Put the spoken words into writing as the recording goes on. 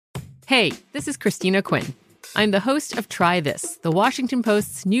Hey, this is Christina Quinn. I'm the host of Try This, the Washington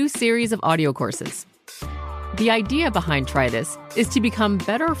Post's new series of audio courses. The idea behind Try This is to become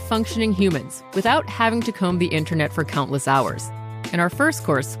better functioning humans without having to comb the internet for countless hours. In our first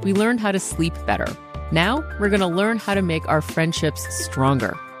course, we learned how to sleep better. Now, we're going to learn how to make our friendships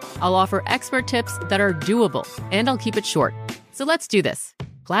stronger. I'll offer expert tips that are doable, and I'll keep it short. So let's do this.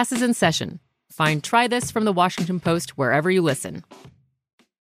 Class is in session. Find Try This from the Washington Post wherever you listen.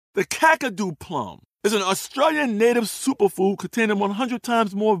 The Kakadu plum is an Australian native superfood containing 100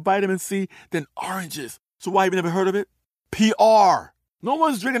 times more vitamin C than oranges. So why have you never heard of it? PR. No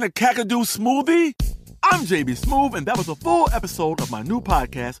one's drinking a Kakadu smoothie? I'm JB Smoove, and that was a full episode of my new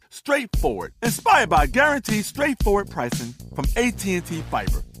podcast, Straightforward, inspired by guaranteed straightforward pricing from AT&T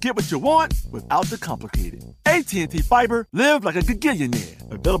Fiber. Get what you want without the complicated. AT&T Fiber, live like a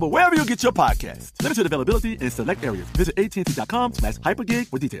gigillionaire. Available wherever you get your podcasts. Limited availability in select areas. Visit AT&T.com/hypergig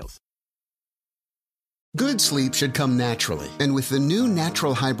for details. Good sleep should come naturally, and with the new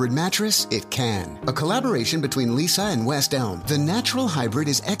Natural Hybrid mattress, it can. A collaboration between Lisa and West Elm, the Natural Hybrid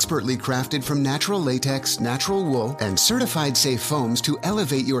is expertly crafted from natural latex, natural wool, and certified safe foams to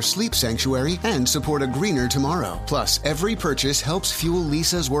elevate your sleep sanctuary and support a greener tomorrow. Plus, every purchase helps fuel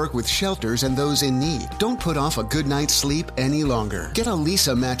Lisa's work with shelters and those in need. Don't put off a good night's sleep any longer. Get a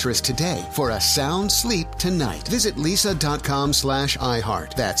Lisa mattress today for a sound sleep tonight. Visit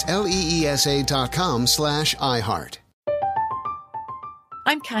lisa.com/iHeart. That's LEESA.com/iHeart.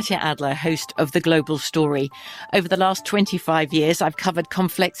 I'm Katya Adler, host of The Global Story. Over the last 25 years, I've covered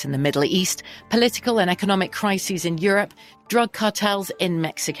conflicts in the Middle East, political and economic crises in Europe, drug cartels in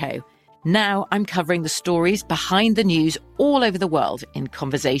Mexico. Now I'm covering the stories behind the news all over the world in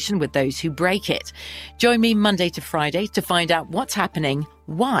conversation with those who break it. Join me Monday to Friday to find out what's happening,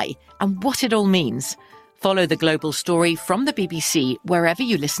 why, and what it all means. Follow The Global Story from the BBC wherever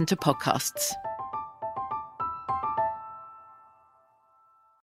you listen to podcasts.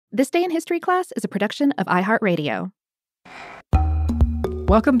 This Day in History class is a production of iHeartRadio.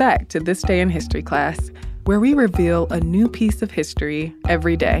 Welcome back to This Day in History class, where we reveal a new piece of history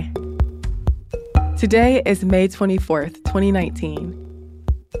every day. Today is May 24th, 2019.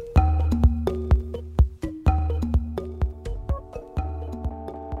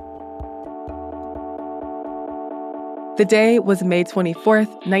 The day was May 24th,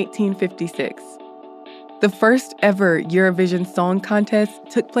 1956. The first ever Eurovision Song Contest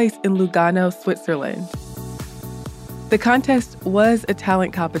took place in Lugano, Switzerland. The contest was a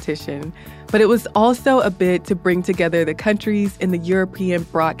talent competition, but it was also a bid to bring together the countries in the European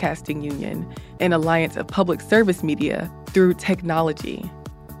Broadcasting Union, an alliance of public service media, through technology.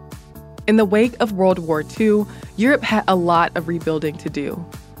 In the wake of World War II, Europe had a lot of rebuilding to do.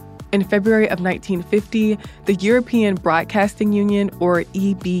 In February of 1950, the European Broadcasting Union, or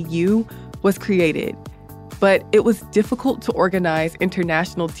EBU, was created. But it was difficult to organize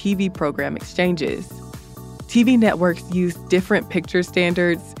international TV program exchanges. TV networks used different picture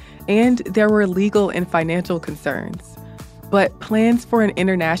standards, and there were legal and financial concerns. But plans for an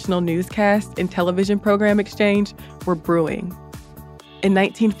international newscast and television program exchange were brewing. In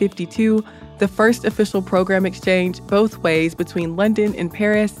 1952, the first official program exchange both ways between London and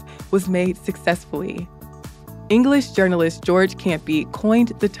Paris was made successfully. English journalist George Campy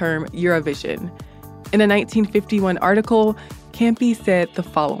coined the term Eurovision. In a 1951 article, Campy said the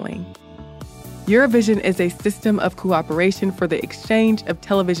following: Eurovision is a system of cooperation for the exchange of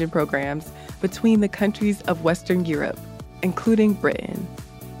television programs between the countries of Western Europe, including Britain.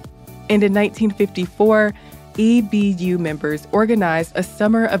 And in 1954, EBU members organized a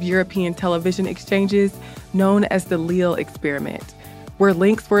summer of European television exchanges known as the Lille Experiment, where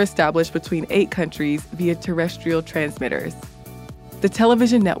links were established between 8 countries via terrestrial transmitters. The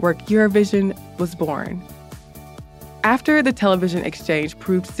television network Eurovision was born. After the television exchange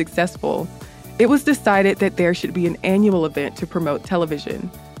proved successful, it was decided that there should be an annual event to promote television.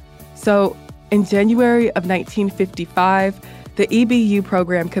 So, in January of 1955, the EBU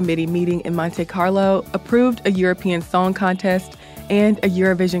Program Committee meeting in Monte Carlo approved a European Song Contest and a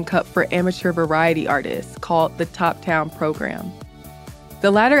Eurovision Cup for amateur variety artists called the Top Town Program.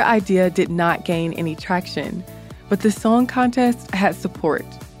 The latter idea did not gain any traction, but the song contest had support.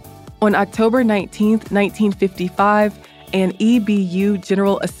 On October 19, 1955, an EBU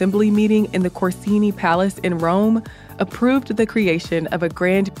General Assembly meeting in the Corsini Palace in Rome approved the creation of a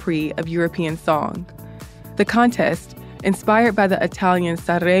Grand Prix of European song. The contest, inspired by the Italian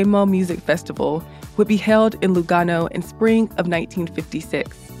Sanremo Music Festival, would be held in Lugano in spring of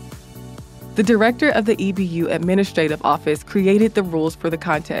 1956. The director of the EBU Administrative Office created the rules for the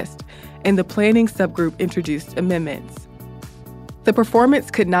contest, and the planning subgroup introduced amendments. The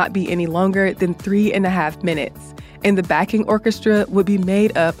performance could not be any longer than 3.5 minutes, and the backing orchestra would be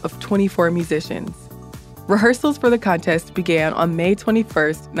made up of 24 musicians. Rehearsals for the contest began on May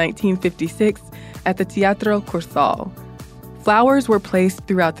 21st, 1956, at the Teatro Cursal. Flowers were placed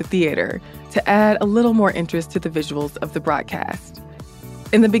throughout the theater to add a little more interest to the visuals of the broadcast.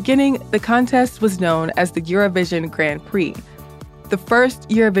 In the beginning, the contest was known as the Eurovision Grand Prix. The first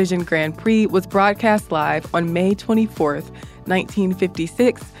Eurovision Grand Prix was broadcast live on May 24th,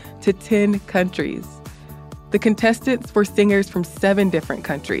 1956, to 10 countries. The contestants were singers from 7 different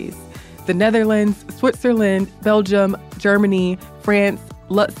countries: the Netherlands, Switzerland, Belgium, Germany, France,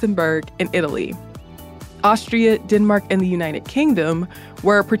 Luxembourg, and Italy. Austria, Denmark, and the United Kingdom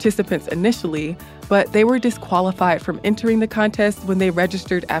were participants initially, but they were disqualified from entering the contest when they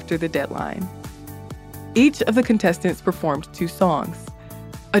registered after the deadline. Each of the contestants performed 2 songs.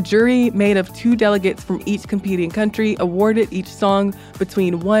 A jury made of 2 delegates from each competing country awarded each song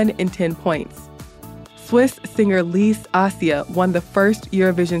between 1 and 10 points. Swiss singer Lise Assia won the first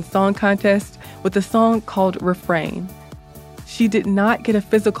Eurovision Song Contest with a song called Refrain. She did not get a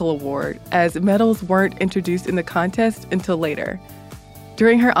physical award, as medals weren't introduced in the contest until later.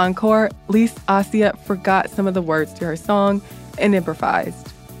 During her encore, Lise Assia forgot some of the words to her song and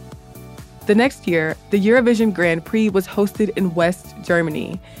improvised. The next year, the Eurovision Grand Prix was hosted in West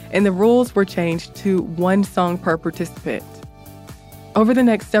Germany, and the rules were changed to 1 song per participant. Over the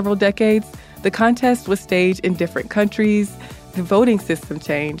next several decades, the contest was staged in different countries, the voting system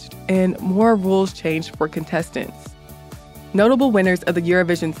changed, and more rules changed for contestants. Notable winners of the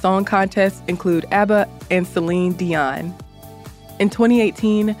Eurovision Song Contest include ABBA and Celine Dion. In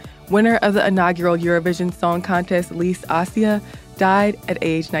 2018, winner of the inaugural Eurovision Song Contest, Lise Assia, died at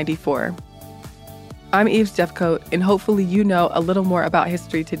age 94. I'm Eves Jeffcoat, and hopefully you know a little more about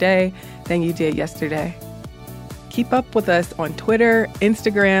history today than you did yesterday. Keep up with us on Twitter,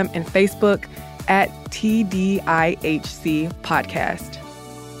 Instagram, and Facebook at TDIHC Podcast.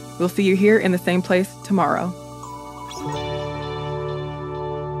 We'll see you here in the same place tomorrow.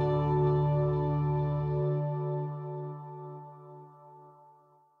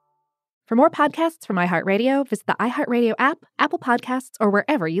 For more podcasts from iHeartRadio, visit the iHeartRadio app, Apple Podcasts, or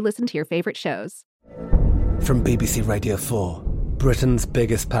wherever you listen to your favorite shows. From BBC Radio 4, Britain's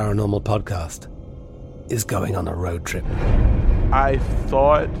biggest paranormal podcast is going on a road trip. I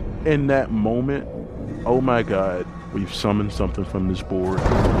thought in that moment, oh my God, we've summoned something from this board.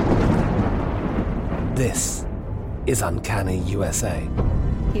 This is Uncanny USA.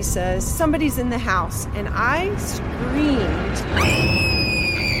 He says, somebody's in the house, and I screamed.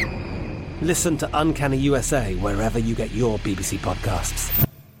 Listen to Uncanny USA wherever you get your BBC podcasts,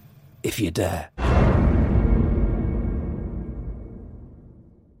 if you dare.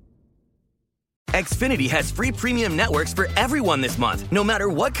 Xfinity has free premium networks for everyone this month, no matter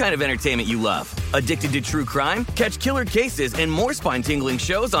what kind of entertainment you love. Addicted to true crime? Catch killer cases and more spine-tingling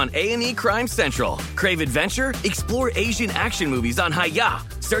shows on A&E Crime Central. Crave adventure? Explore Asian action movies on Hi-YAH.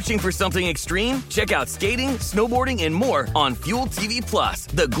 Searching for something extreme? Check out skating, snowboarding, and more on Fuel TV Plus,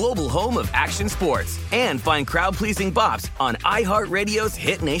 the global home of action sports. And find crowd-pleasing bops on iHeartRadio's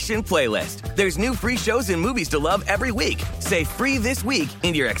Hit Nation playlist. There's new free shows and movies to love every week. Say free this week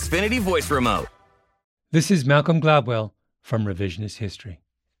in your Xfinity voice remote. This is Malcolm Gladwell from Revisionist History.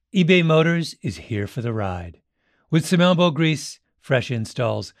 eBay Motors is here for the ride. With some elbow grease, fresh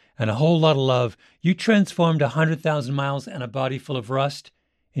installs, and a whole lot of love, you transformed 100,000 miles and a body full of rust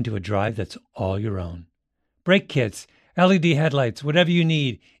into a drive that's all your own. Brake kits, LED headlights, whatever you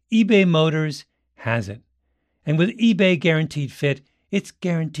need, eBay Motors has it. And with eBay Guaranteed Fit, it's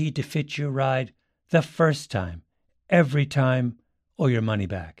guaranteed to fit your ride the first time, every time, or your money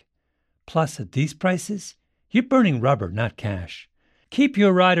back. Plus, at these prices, you're burning rubber, not cash. Keep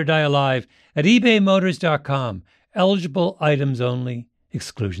your ride or die alive at ebaymotors.com. Eligible items only.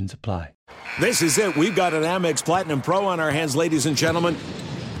 Exclusions apply. This is it. We've got an Amex Platinum Pro on our hands, ladies and gentlemen.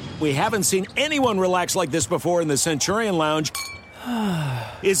 We haven't seen anyone relax like this before in the Centurion Lounge.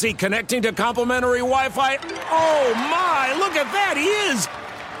 Is he connecting to complimentary Wi-Fi? Oh, my! Look at that! He is!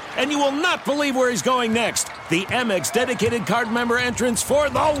 And you will not believe where he's going next. The Amex dedicated card member entrance for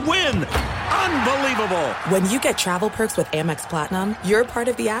the win. Unbelievable. When you get travel perks with Amex Platinum, you're part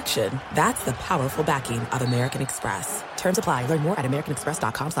of the action. That's the powerful backing of American Express. Terms apply. Learn more at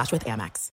americanexpress.com/withAmex.